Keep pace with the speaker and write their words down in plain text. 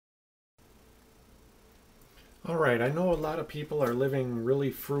All right, I know a lot of people are living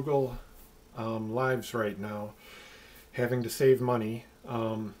really frugal lives right now, having to save money,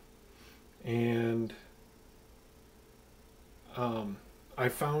 and I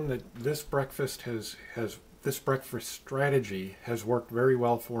found that this breakfast strategy has worked very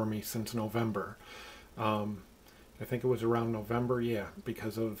well for me since November. Um, I think it was around November, yeah,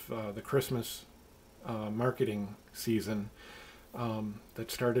 because of the Christmas marketing season that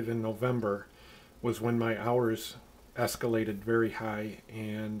started in November was when my hours escalated very high,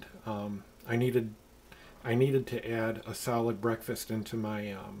 and I needed to add a solid breakfast into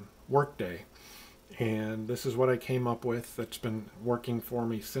my work day. And this is what I came up with that's been working for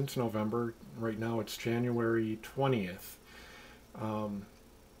me since November. Right now it's January 20th. Um,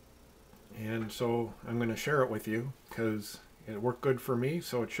 and so I'm going to share it with you because it worked good for me,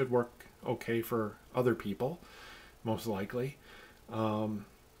 so it should work okay for other people, most likely. Um,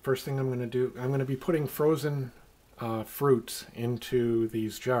 First thing I'm going to do, I'm going to be putting frozen fruits into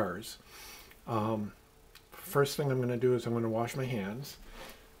these jars. Um, First thing I'm going to do is I'm going to wash my hands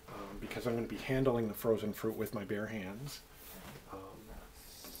because I'm going to be handling the frozen fruit with my bare hands. Um,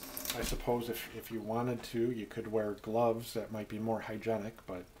 I suppose if you wanted to, you could wear gloves. That might be more hygienic,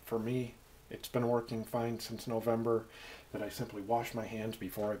 but for me, it's been working fine since November that I simply wash my hands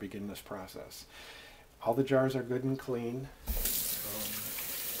before I begin this process. All the jars are good and clean.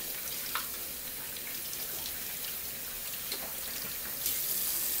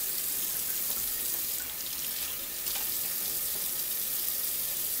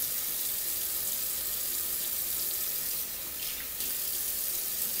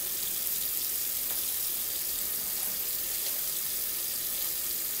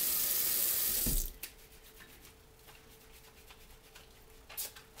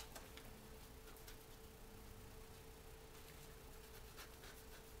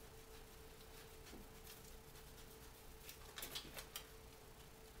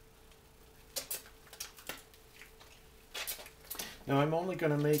 Now I'm only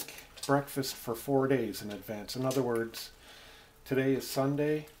going to make breakfast for 4 days in advance. In other words, today is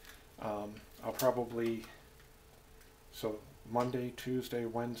Sunday. I'll probably, so Monday, Tuesday,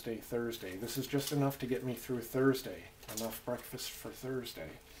 Wednesday, Thursday. This is just enough to get me through Thursday. Enough breakfast for Thursday.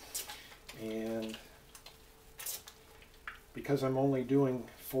 And because I'm only doing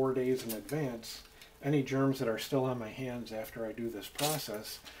 4 days in advance, any germs that are still on my hands after I do this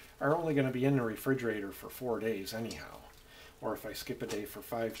process are only going to be in the refrigerator for 4 days anyhow, or if I skip a day for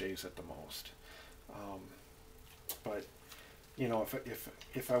 5 days at the most. But you know,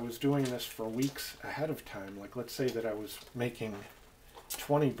 if I was doing this for weeks ahead of time, like let's say that I was making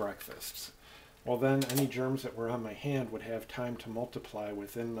 20 breakfasts, well then any germs that were on my hand would have time to multiply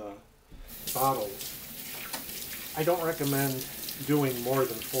within the bottles. I don't recommend doing more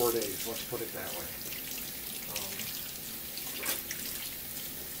than 4 days, let's put it that way.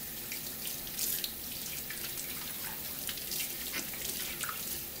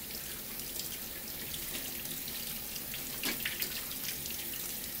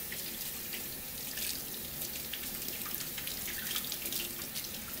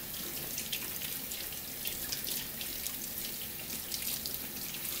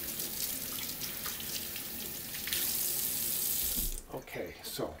 Okay,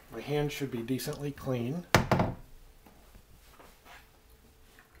 so my hands should be decently clean.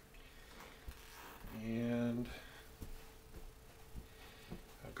 And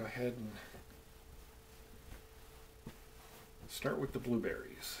I'll go ahead and start with the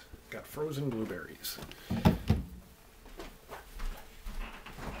blueberries. Got frozen blueberries.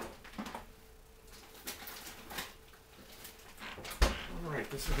 Alright,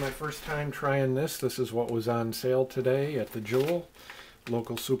 this is my first time trying this. This is what was on sale today at the Jewel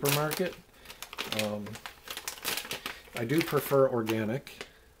local supermarket. I do prefer organic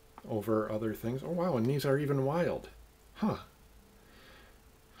over other things. Oh wow, and these are even wild. Huh.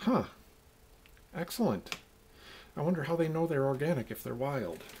 Huh. Excellent. I wonder how they know they're organic if they're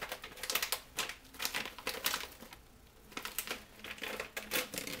wild.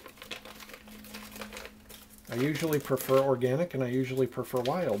 I usually prefer organic and I usually prefer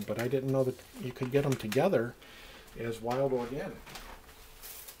wild, but I didn't know that you could get them together as wild organic.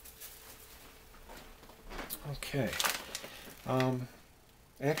 Okay.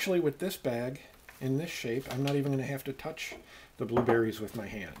 Actually, with this bag in this shape, I'm not even going to have to touch the blueberries with my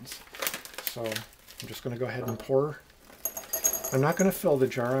hands. So I'm just going to go ahead and pour. I'm not going to fill the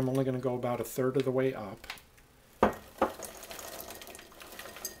jar. I'm only going to go about a third of the way up.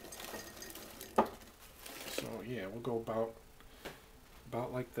 So yeah, we'll go about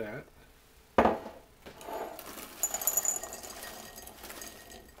like that.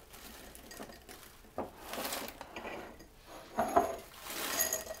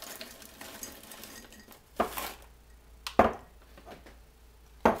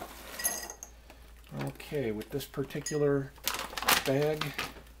 Okay, with this particular bag,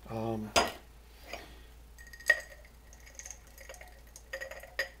 I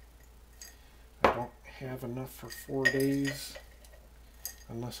don't have enough for 4 days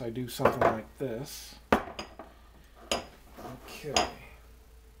unless I do something like this. Okay.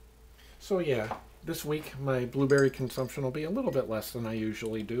 So yeah, this week my blueberry consumption will be a little bit less than I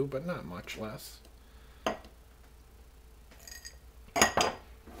usually do, but not much less.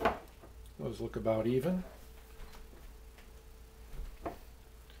 Those look about even.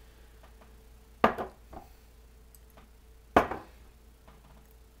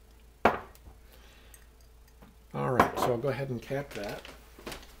 Alright, so I'll go ahead and cap that.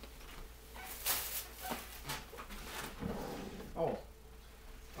 Oh,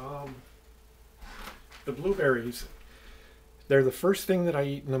 the blueberries, they're the first thing that I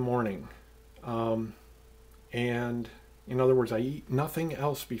eat in the morning. And in other words, I eat nothing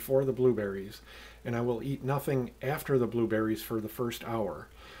else before the blueberries, and I will eat nothing after the blueberries for the first hour.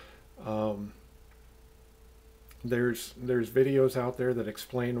 There's videos out there that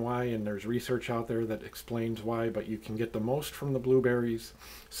explain why, and there's research out there that explains why, but you can get the most from the blueberries.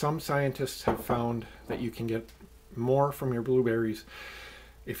 Some scientists have found that you can get more from your blueberries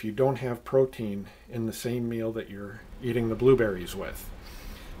if you don't have protein in the same meal that you're eating the blueberries with.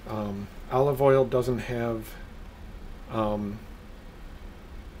 Olive oil doesn't have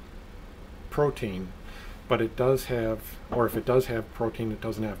protein, but it does have, or if it does have protein, it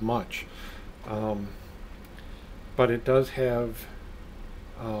doesn't have much. But it does have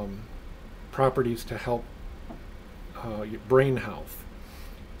properties to help your brain health.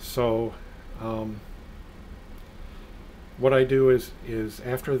 So what I do is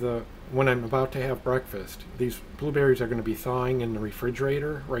after when I'm about to have breakfast, these blueberries are going to be thawing in the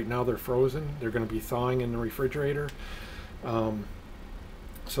refrigerator. Right now they're frozen. They're going to be thawing in the refrigerator.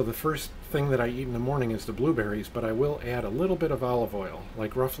 So the first thing that I eat in the morning is the blueberries, but I will add a little bit of olive oil,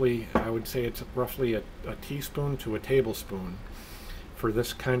 like roughly, I would say it's roughly a teaspoon to a tablespoon for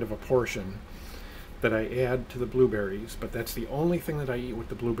this kind of a portion that I add to the blueberries, but that's the only thing that I eat with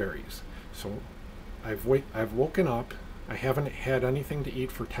the blueberries. So I've woken up. I haven't had anything to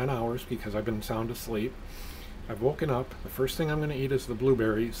eat for 10 hours because I've been sound asleep. I've woken up. The first thing I'm going to eat is the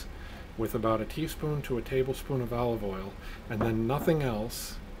blueberries with about a teaspoon to a tablespoon of olive oil, and then nothing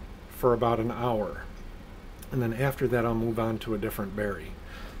else for about an hour. And then after that I'll move on to a different berry.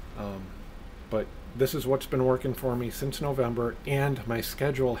 But this is what's been working for me since November, and my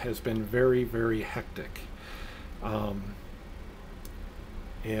schedule has been very, very hectic. And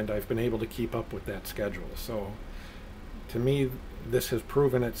I've been able to keep up with that schedule. So to me, this has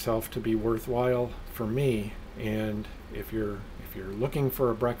proven itself to be worthwhile for me. And if you're looking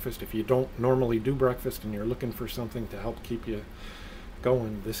for a breakfast, if you don't normally do breakfast and you're looking for something to help keep you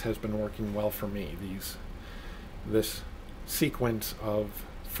going, this has been working well for me. This sequence of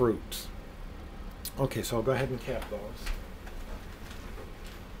fruits. Okay, so I'll go ahead and cap those.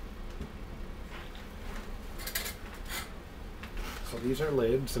 So these are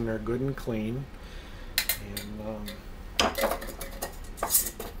lids, and they're good and clean.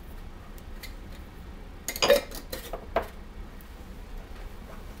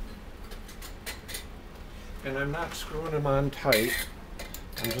 And I'm not screwing them on tight.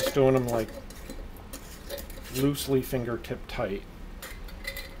 I'm just doing them like loosely fingertip tight.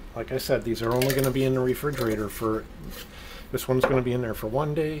 Like I said, these are only going to be in the refrigerator for, this one's going to be in there for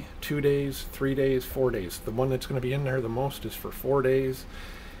 1 day, 2 days, 3 days, 4 days. The one that's going to be in there the most is for 4 days,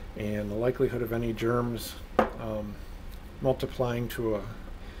 and the likelihood of any germs multiplying to a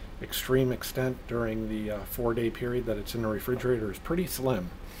extreme extent during the 4-day period that it's in the refrigerator is pretty slim.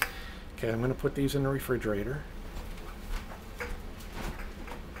 Okay, I'm going to put these in the refrigerator.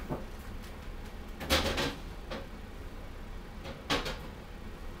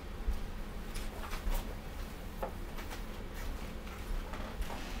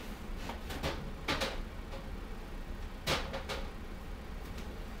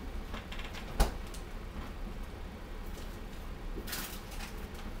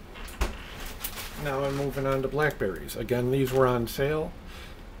 Now I'm moving on to blackberries. Again, these were on sale.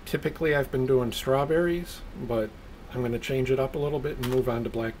 Typically I've been doing strawberries, but I'm going to change it up a little bit and move on to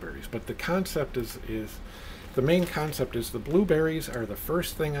blackberries. But the concept is the main concept is the blueberries are the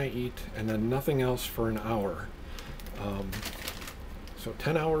first thing I eat, and then nothing else for an hour. So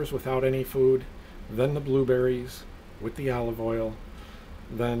 10 hours without any food, then the blueberries with the olive oil,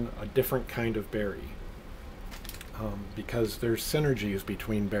 then a different kind of berry. Because there's synergies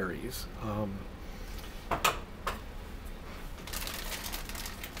between berries.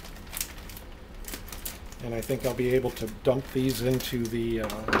 And I think I'll be able to dump these into the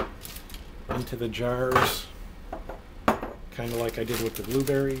into the jars, kind of like I did with the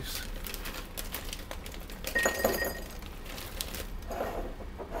blueberries.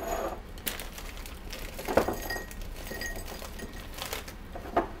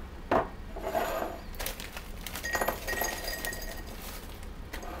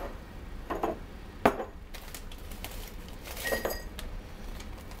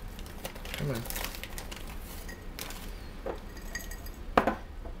 Come on.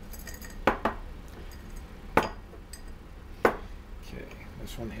 Okay,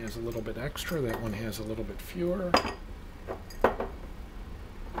 this one has a little bit extra, that one has a little bit fewer.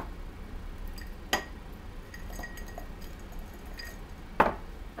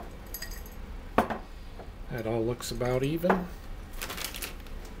 That all looks about even.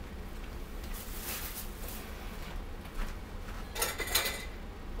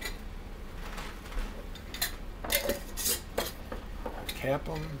 Cap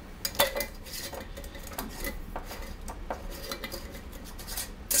them.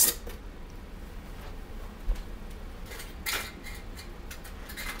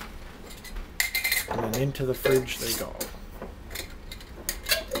 And then into the fridge they go.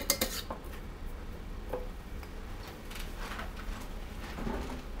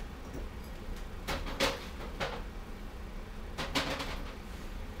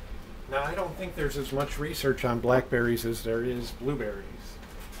 Now, I don't think there's as much research on blackberries as there is blueberries.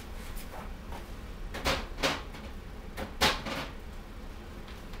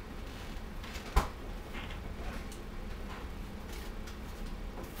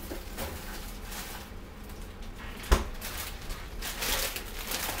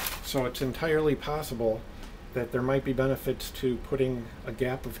 So it's entirely possible that there might be benefits to putting a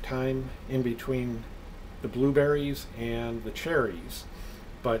gap of time in between the blueberries and the cherries,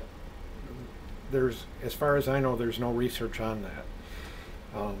 but there's, as far as I know, there's no research on that.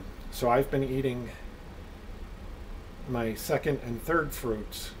 So I've been eating my second and third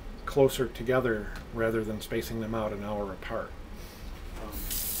fruits closer together rather than spacing them out an hour apart.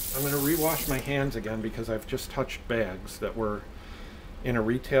 I'm going to rewash my hands again because I've just touched bags that were in a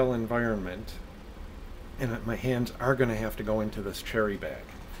retail environment, and my hands are going to have to go into this cherry bag.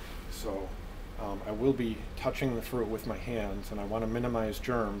 So I will be touching the fruit with my hands, and I want to minimize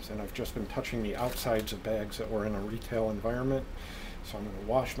germs, and I've just been touching the outsides of bags that were in a retail environment. So I'm going to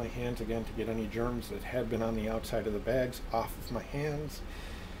wash my hands again to get any germs that had been on the outside of the bags off of my hands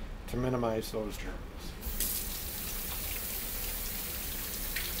to minimize those germs.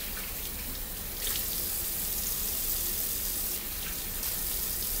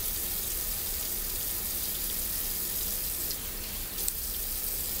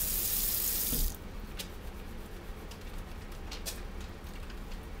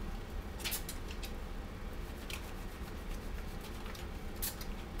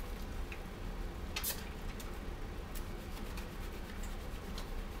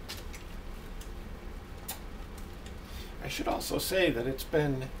 I should also say that it's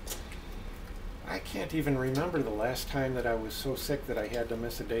been, I can't even remember the last time that I was so sick that I had to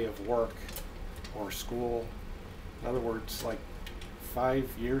miss a day of work or school. In other words, like 5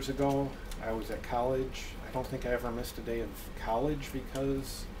 years ago, I was at college. I don't think I ever missed a day of college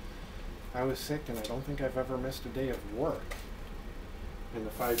because I was sick, and I don't think I've ever missed a day of work in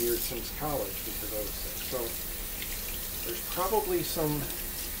the 5 years since college because I was sick. So there's probably some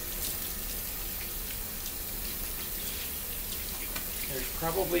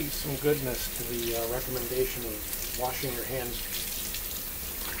goodness to the recommendation of washing your hands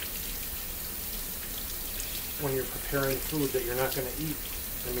when you're preparing food that you're not going to eat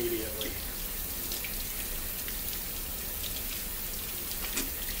immediately.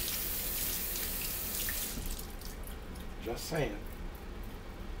 Just saying.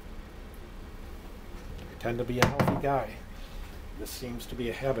 I tend to be a healthy guy. This seems to be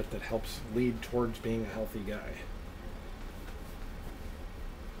a habit that helps lead towards being a healthy guy.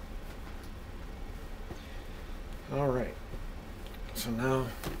 Alright, so now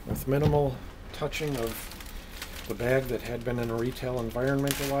with minimal touching of the bag that had been in a retail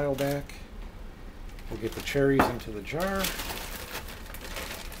environment a while back, we'll get the cherries into the jar.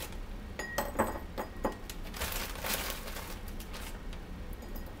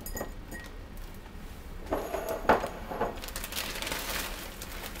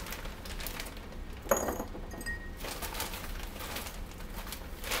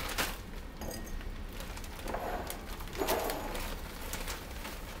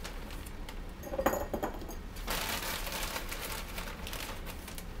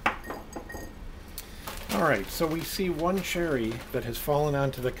 Alright, so we see one cherry that has fallen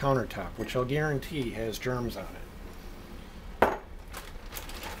onto the countertop, which I'll guarantee has germs on it.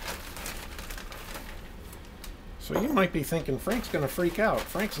 So you might be thinking, Frank's going to freak out.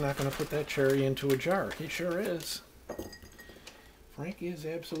 Frank's not going to put that cherry into a jar. He sure is. Frank is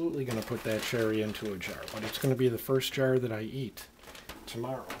absolutely going to put that cherry into a jar, but it's going to be the first jar that I eat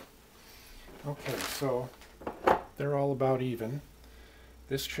tomorrow. Okay, so they're all about even.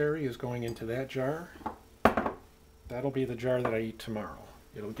 This cherry is going into that jar. That'll be the jar that I eat tomorrow.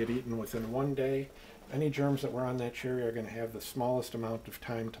 It'll get eaten within 1 day. Any germs that were on that cherry are going to have the smallest amount of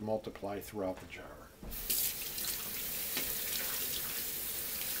time to multiply throughout the jar.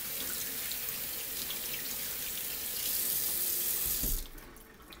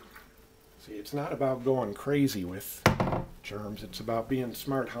 See, it's not about going crazy with germs. It's about being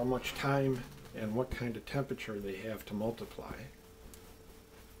smart how much time and what kind of temperature they have to multiply.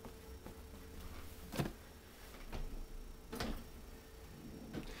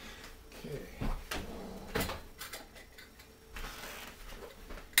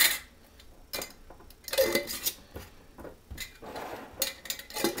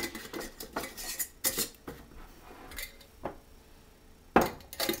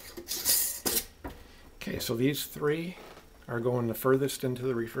 Okay, so these three are going the furthest into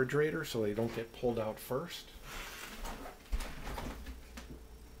the refrigerator so they don't get pulled out first.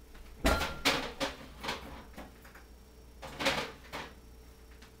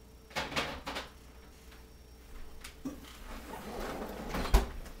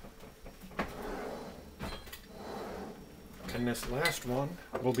 And this last one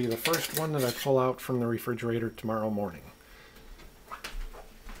will be the first one that I pull out from the refrigerator tomorrow morning.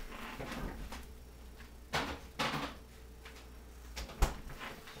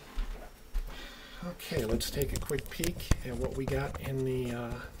 Okay, let's take a quick peek at what we got in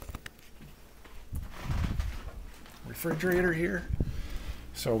the refrigerator here.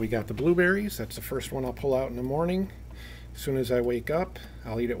 So we got the blueberries. That's the first one I'll pull out in the morning. As soon as I wake up,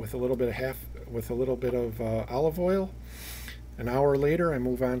 I'll eat it with a little bit of olive oil. An hour later, I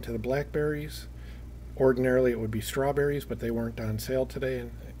move on to the blackberries. Ordinarily, it would be strawberries, but they weren't on sale today,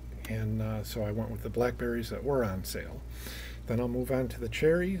 and so I went with the blackberries that were on sale. Then I'll move on to the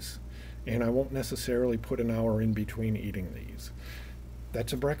cherries. And I won't necessarily put an hour in between eating these.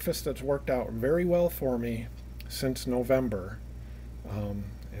 That's a breakfast that's worked out very well for me since November. And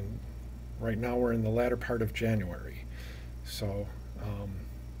right now we're in the latter part of January. So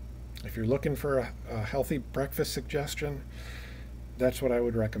if you're looking for a healthy breakfast suggestion, that's what I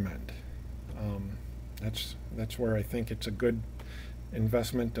would recommend. That's where I think it's a good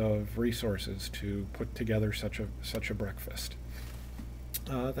investment of resources to put together such a breakfast.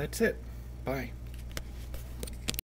 That's it. Bye.